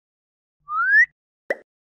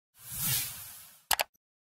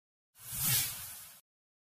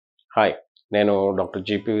Hi, నేను doctor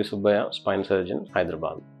GPV Subbaiah, spine surgeon,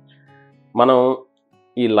 Hyderabad. మనం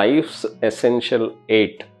ఈ లైఫ్స్ ఎసెన్షియల్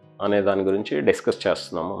 8 అనే దాని గురించి డిస్కస్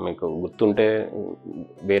చేస్తున్నాము. మీకు గుర్తుంటే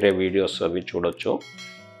వేరే వీడియోస్ అవి చూడొచ్చు.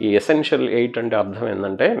 ఈ ఎసెన్షియల్ 8 అంటే అర్థం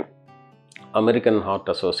ఏంటంటే, అమెరికన్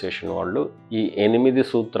హార్ట్ అసోసియేషన్ వాళ్ళు ఈ 8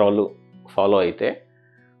 సూత్రాలు ఫాలో అయితే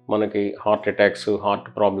మనకి హార్ట్ అటాక్స్, హార్ట్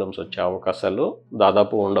ప్రాబ్లమ్స్ వచ్చే అవకాశాలు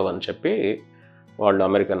దాదాపు ఉండవని చెప్పి వాళ్ళు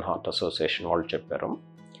అమెరికన్ హార్ట్ అసోసియేషన్ వాళ్ళు చెప్పారు.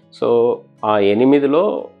 సో ఆ 8లో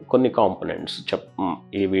కొన్ని కాంపోనెంట్స్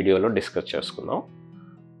ఈ వీడియోలో డిస్కస్ చేసుకుందాం.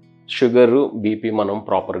 షుగరు, బీపీ మనం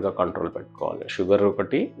ప్రాపర్గా కంట్రోల్ పెట్టుకోవాలి. షుగర్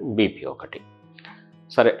ఒకటి, బీపీ ఒకటి.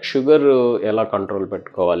 సరే, షుగర్ ఎలా కంట్రోల్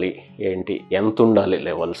పెట్టుకోవాలి, ఏంటి, ఎంత ఉండాలి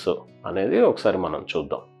లెవెల్స్ అనేది ఒకసారి మనం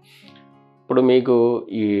చూద్దాం. ఇప్పుడు మీకు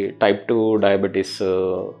ఈ టైప్ 2 డయాబెటీస్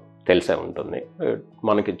తెలిసే ఉంటుంది.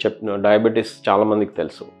 మనకి డయాబెటీస్ చాలామందికి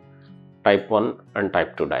తెలుసు. Type 1 and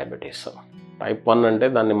type 2 diabetes. Type 1 అంటే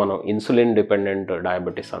దాన్ని మనం ఇన్సులిన్ డిపెండెంట్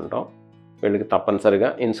డయాబెటీస్ అంటాం. వీళ్ళకి తప్పనిసరిగా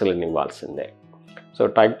ఇన్సులిన్ ఇవ్వాల్సిందే. సో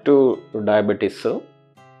టైప్ 2 డయాబెటీస్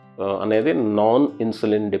అనేది నాన్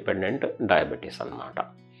ఇన్సులిన్ డిపెండెంట్ డయాబెటీస్ అన్నమాట.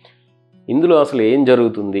 ఇందులో అసలు ఏం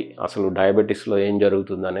జరుగుతుంది, అసలు డయాబెటీస్లో ఏం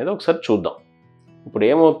జరుగుతుంది అనేది ఒకసారి చూద్దాం. ఇప్పుడు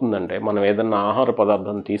ఏమవుతుందంటే, మనం ఏదన్నా ఆహార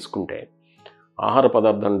పదార్థం తీసుకుంటే ఆహార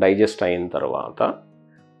పదార్థం డైజెస్ట్ అయిన తర్వాత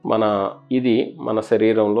మన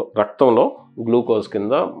శరీరంలో రక్తంలో గ్లూకోజ్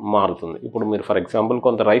కింద మారుతుంది. ఇప్పుడు మీరు ఫర్ ఎగ్జాంపుల్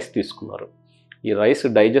కొంత రైస్ తీసుకున్నారు. ఈ రైస్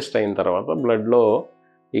డైజెస్ట్ అయిన తర్వాత బ్లడ్లో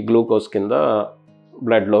ఈ గ్లూకోజ్ కింద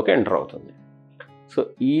బ్లడ్లోకి ఎంటర్ అవుతుంది. సో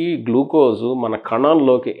ఈ గ్లూకోజు మన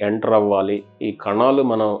కణాల్లోకి ఎంటర్ అవ్వాలి, ఈ కణాలు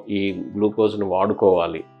మనం ఈ గ్లూకోజ్ని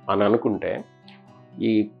వాడుకోవాలి అని అనుకుంటే,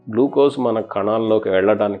 ఈ గ్లూకోజ్ మన కణాల్లోకి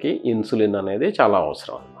వెళ్ళడానికి ఇన్సులిన్ అనేది చాలా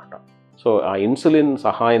అవసరం అన్నమాట. సో ఆ ఇన్సులిన్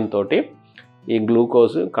సహాయంతో ఈ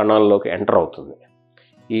గ్లూకోజ్ కణాల్లోకి ఎంటర్ అవుతుంది.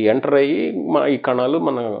 ఈ ఎంటర్ అయ్యి ఈ కణాలు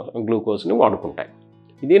మన గ్లూకోజ్ని వాడుకుంటాయి.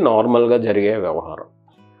 ఇది నార్మల్గా జరిగే వ్యవహారం.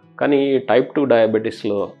 కానీ టైప్ 2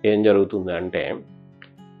 డయాబెటీస్లో ఏం జరుగుతుంది అంటే,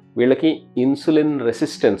 వీళ్ళకి ఇన్సులిన్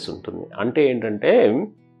రెసిస్టెన్స్ ఉంటుంది. అంటే ఏంటంటే,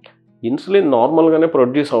 ఇన్సులిన్ నార్మల్గానే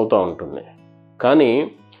ప్రొడ్యూస్ అవుతూ ఉంటుంది, కానీ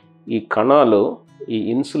ఈ కణాలు ఈ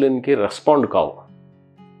ఇన్సులిన్కి రెస్పాండ్ కావు.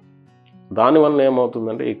 దానివల్ల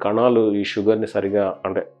ఏమవుతుందంటే, ఈ కణాలు ఈ షుగర్ని సరిగా,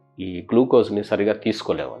 అంటే ఈ గ్లూకోజ్ని సరిగా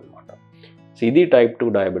తీసుకోలేవు అన్నమాట. సో ఇది టైప్ 2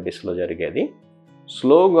 డయాబెటీస్లో జరిగేది.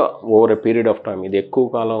 స్లోగా over a period of time, ఇది ఎక్కువ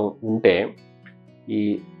కాలం ఉంటే ఈ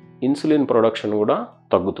ఇన్సులిన్ ప్రొడక్షన్ కూడా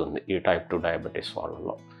తగ్గుతుంది ఈ టైప్ 2 డయాబెటీస్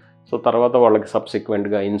వాళ్ళలో. సో తర్వాత వాళ్ళకి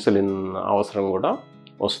సబ్సిక్వెంట్గా ఇన్సులిన్ అవసరం కూడా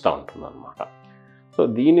వస్తూ ఉంటుంది అన్నమాట. సో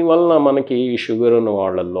దీనివల్ల మనకి ఈ షుగర్ ఉన్న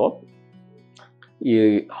వాళ్ళల్లో ఈ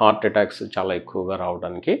హార్ట్ అటాక్స్ చాలా ఎక్కువగా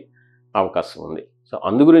రావడానికి అవకాశం ఉంది. సో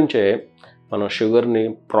అందుగురించే మనం షుగర్ని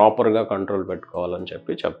ప్రాపర్గా కంట్రోల్ పెట్టుకోవాలని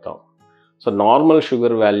చెప్పి చెప్తాం. సో నార్మల్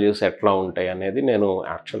షుగర్ వాల్యూస్ ఎట్లా ఉంటాయి అనేది నేను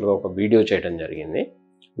యాక్చువల్గా ఒక వీడియో చేయడం జరిగింది.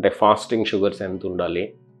 అంటే ఫాస్టింగ్ షుగర్స్ ఎంత ఉండాలి,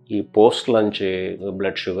 ఈ పోస్ట్ లంచ్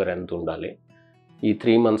బ్లడ్ షుగర్ ఎంత ఉండాలి, ఈ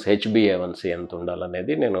 3 months HbA1c ఎంత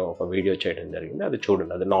ఉండాలనేది నేను ఒక వీడియో చేయడం జరిగింది. అది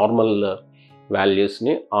చూడండి. అది నార్మల్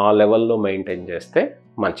వాల్యూస్ని ఆ లెవెల్లో మెయింటైన్ చేస్తే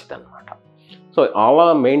మంచిదన్నమాట. సో అలా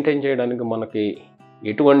మెయింటైన్ చేయడానికి మనకి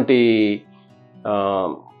ఎటువంటి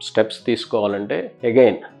స్టెప్స్ తీసుకోవాలంటే,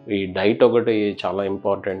 అగైన్ ఈ డైట్ ఒకటి చాలా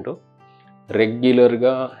ఇంపార్టెంట్.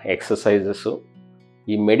 రెగ్యులర్గా ఎక్సర్సైజెస్,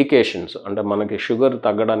 ఈ మెడికేషన్స్, అంటే మనకి షుగర్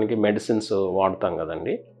తగ్గడానికి మెడిసిన్స్ వాడతాం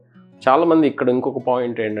కదండి. చాలామంది ఇక్కడ ఇంకొక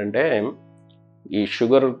పాయింట్ ఏంటంటే, ఈ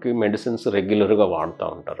షుగర్కి మెడిసిన్స్ రెగ్యులర్గా వాడుతూ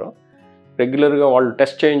ఉంటారు. రెగ్యులర్గా వాళ్ళు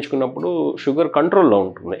టెస్ట్ చేయించుకున్నప్పుడు షుగర్ కంట్రోల్లో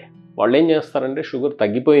ఉంటుంది. వాళ్ళు ఏం చేస్తారంటే, షుగర్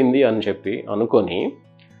తగ్గిపోయింది అని చెప్పి అనుకొని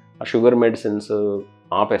ఆ షుగర్ మెడిసిన్స్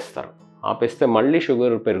ఆపేస్తే మళ్ళీ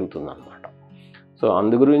షుగర్ పెరుగుతుందన్నమాట. సో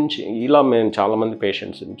అందుగురించి ఇలా మేము చాలామంది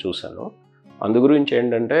పేషెంట్స్ని చూశాను. అందుగురించి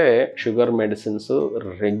ఏంటంటే, షుగర్ మెడిసిన్స్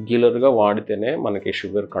రెగ్యులర్గా వాడితేనే మనకి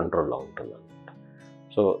షుగర్ కంట్రోల్లో ఉంటుందన్నమాట.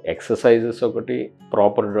 సో ఎక్సర్సైజెస్ ఒకటి,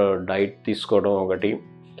 ప్రాపర్ డైట్ తీసుకోవడం ఒకటి,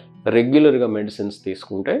 రెగ్యులర్గా మెడిసిన్స్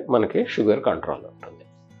తీసుకుంటే మనకి షుగర్ కంట్రోల్ ఉంటుంది.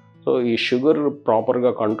 సో ఈ షుగర్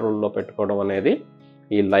ప్రాపర్గా కంట్రోల్లో పెట్టుకోవడం అనేది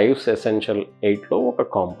ఈ లైఫ్స్ ఎసెన్షియల్ 8లో ఒక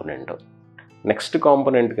కాంపోనెంట్. నెక్స్ట్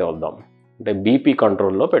కాంపోనెంట్కి వద్దాం. అంటే బీపీ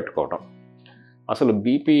కంట్రోల్లో పెట్టుకోవడం. అసలు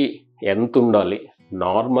బీపీ ఎంత ఉండాలి,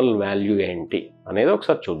 నార్మల్ వాల్యూ ఏంటి అనేది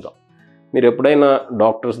ఒకసారి చూద్దాం. మీరు ఎప్పుడైనా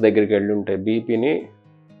డాక్టర్స్ దగ్గరికి వెళ్ళి ఉంటే బీపీని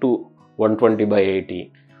 120/80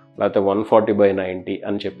 లేకపోతే 140/90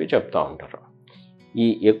 అని చెప్పి చెప్తూ ఉంటారు. ఈ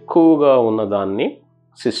ఎక్కువగా ఉన్నదాన్ని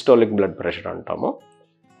సిస్టోలిక్ బ్లడ్ ప్రెషర్ అంటాము.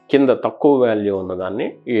 కింద తక్కువ వాల్యూ ఉన్నదాన్ని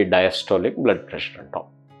ఈ డయాస్టోలిక్ బ్లడ్ ప్రెషర్ అంటాం.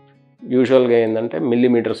 యూజువల్గా ఏంటంటే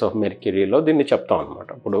మిల్లీమీటర్స్ ఆఫ్ మెర్క్యూరీలో దీన్ని చెప్తాం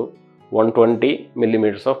అనమాట. ఇప్పుడు 120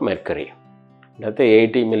 millimeters ఆఫ్ మెర్క్యూరీ లేకపోతే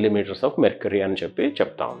 80 millimeters ఆఫ్ మెర్క్యూరీ అని చెప్పి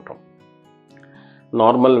చెప్తూ ఉంటాం.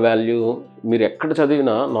 నార్మల్ వాల్యూ మీరు ఎక్కడ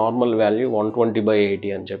చదివినా నార్మల్ వాల్యూ 120/80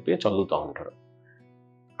 అని చెప్పి చదువుతూ ఉంటారు.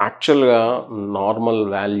 యాక్చువల్గా నార్మల్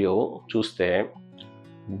వాల్యూ చూస్తే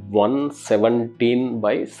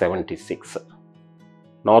 117/76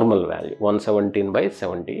 నార్మల్ వాల్యూ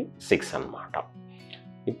 117/76 అన్నమాట.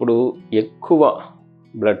 ఇప్పుడు ఎక్కువ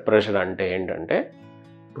బ్లడ్ ప్రెషర్ అంటే ఏంటంటే,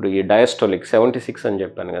 ఇప్పుడు ఈ డయాస్టోలిక్ 76 అని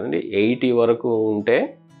చెప్పాను కదండి, 80 వరకు ఉంటే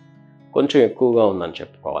కొంచెం ఎక్కువగా ఉందని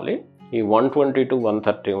చెప్పుకోవాలి. ఈ 120 to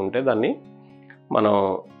 130 ఉంటే దాన్ని మనం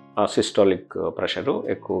సిస్టోలిక్ ప్రెషరు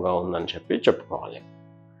ఎక్కువగా ఉందని చెప్పి చెప్పుకోవాలి.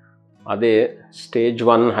 అదే స్టేజ్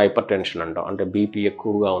 1 హైపర్ టెన్షన్ అంటాం. అంటే బీపీ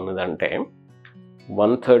ఎక్కువగా ఉన్నదంటే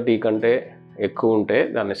 130 కంటే ఎక్కువ ఉంటే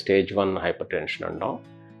దాన్ని స్టేజ్ 1 హైపర్ టెన్షన్ అంటాం.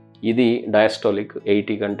 ఇది డయాస్టోలిక్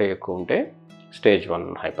 80 కంటే ఎక్కువ ఉంటే స్టేజ్ 1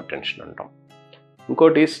 హైపర్ టెన్షన్ అంటాం.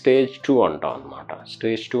 ఇంకోటి స్టేజ్ 2 అంటాం అన్నమాట.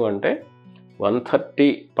 స్టేజ్ 2 అంటే 130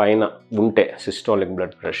 పైన ఉంటే సిస్టోలిక్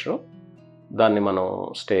బ్లడ్ ప్రెషరు, దాన్ని మనం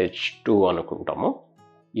స్టేజ్ 2 అనుకుంటాము.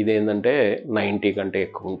 ఇదేంటంటే 90 కంటే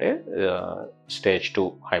ఎక్కువ ఉంటే స్టేజ్ 2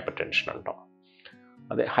 హైపర్ టెన్షన్ అంటాం.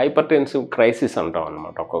 అదే హైపర్ టెన్సివ్ క్రైసిస్ అంటాం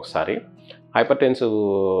అన్నమాట. ఒక్కొక్కసారి హైపర్ టెన్సివ్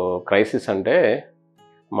క్రైసిస్ అంటే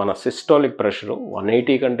మన సిస్టోలిక్ ప్రెషరు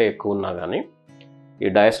 180 కంటే ఎక్కువ ఉన్నా కానీ, ఈ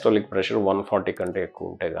డయాస్టోలిక్ ప్రెషర్ 140 కంటే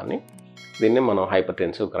ఎక్కువ ఉంటే కానీ దీన్ని మనం హైపర్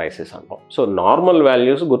టెన్సివ్ క్రైసిస్ అంటాం. సో నార్మల్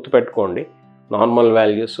వాల్యూస్ గుర్తుపెట్టుకోండి. నార్మల్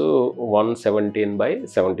వాల్యూస్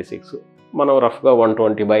 117/76, మనం రఫ్గా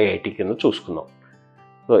 120/80 కింద చూసుకుందాం.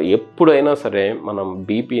 సో ఎప్పుడైనా సరే మనం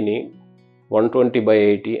బీపీని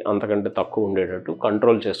 120/80 అంతకంటే తక్కువ ఉండేటట్టు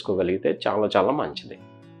కంట్రోల్ చేసుకోగలిగితే చాలా చాలా మంచిది.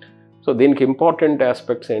 సో దీనికి ఇంపార్టెంట్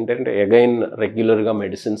ఆస్పెక్ట్స్ ఏంటంటే, అగైన్ రెగ్యులర్గా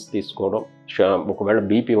మెడిసిన్స్ తీసుకోవడం. ఒకవేళ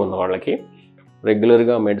బీపీ ఉన్న వాళ్ళకి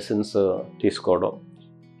రెగ్యులర్గా మెడిసిన్స్ తీసుకోవడం,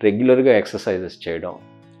 రెగ్యులర్గా ఎక్సర్సైజెస్ చేయడం,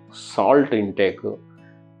 సాల్ట్ ఇంటేక్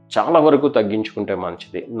చాలా వరకు తగ్గించుకుంటే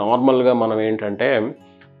మంచిది. నార్మల్గా మనం ఏంటంటే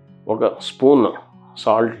ఒక స్పూన్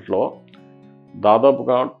సాల్ట్లో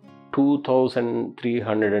దాదాపుగా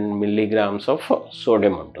 2300 milligrams ఆఫ్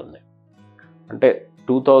సోడియం ఉంటుంది. అంటే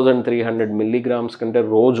 2300 milligrams కంటే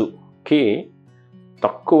రోజుకి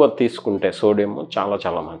తక్కువ తీసుకుంటే సోడియం చాలా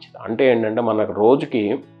చాలా మంచిది. అంటే ఏంటంటే మనకు రోజుకి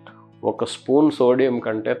ఒక స్పూన్ సోడియం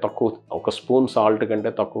కంటే తక్కువ, ఒక స్పూన్ సాల్ట్ కంటే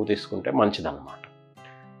తక్కువ తీసుకుంటే మంచిదన్నమాట.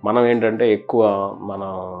 మనం ఏంటంటే ఎక్కువ మన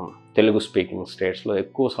తెలుగు స్పీకింగ్ స్టేట్స్లో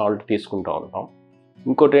ఎక్కువ సాల్ట్ తీసుకుంటూ ఉంటాం.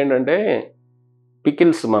 ఇంకోటి ఏంటంటే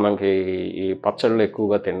పికిల్స్, మనకి ఈ పచ్చళ్ళు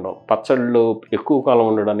ఎక్కువగా తినడం, పచ్చళ్ళు ఎక్కువ కాలం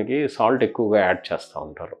ఉండడానికి సాల్ట్ ఎక్కువగా యాడ్ చేస్తూ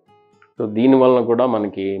ఉంటారు. సో దీనివల్ల కూడా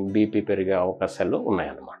మనకి బీపీ పెరిగే అవకాశాలు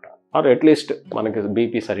ఉన్నాయన్నమాట. ఆర్ అట్లీస్ట్ మనకి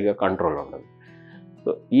బీపీ సరిగా కంట్రోల్ ఉండదు. సో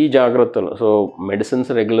ఈ జాగ్రత్తలు, సో మెడిసిన్స్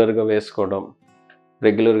రెగ్యులర్గా వేసుకోవడం,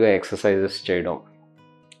 రెగ్యులర్గా ఎక్సర్సైజెస్ చేయడం,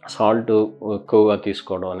 సాల్ట్ ఎక్కువగా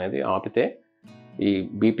తీసుకోవడం అనేది ఆపితే ఈ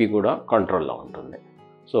బీపీ కూడా కంట్రోల్లో ఉంటుంది.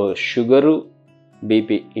 సో షుగరు,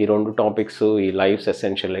 బీపీ ఈ 2 టాపిక్స్ ఈ లైఫ్స్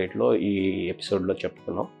ఎసెన్షియల్ 8లో ఈ ఎపిసోడ్లో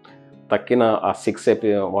చెప్పుకున్నాం. తక్కిన ఆ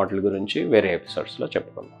 6 వాటి గురించి వేరే ఎపిసోడ్స్లో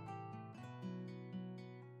చెప్పుకుందాం.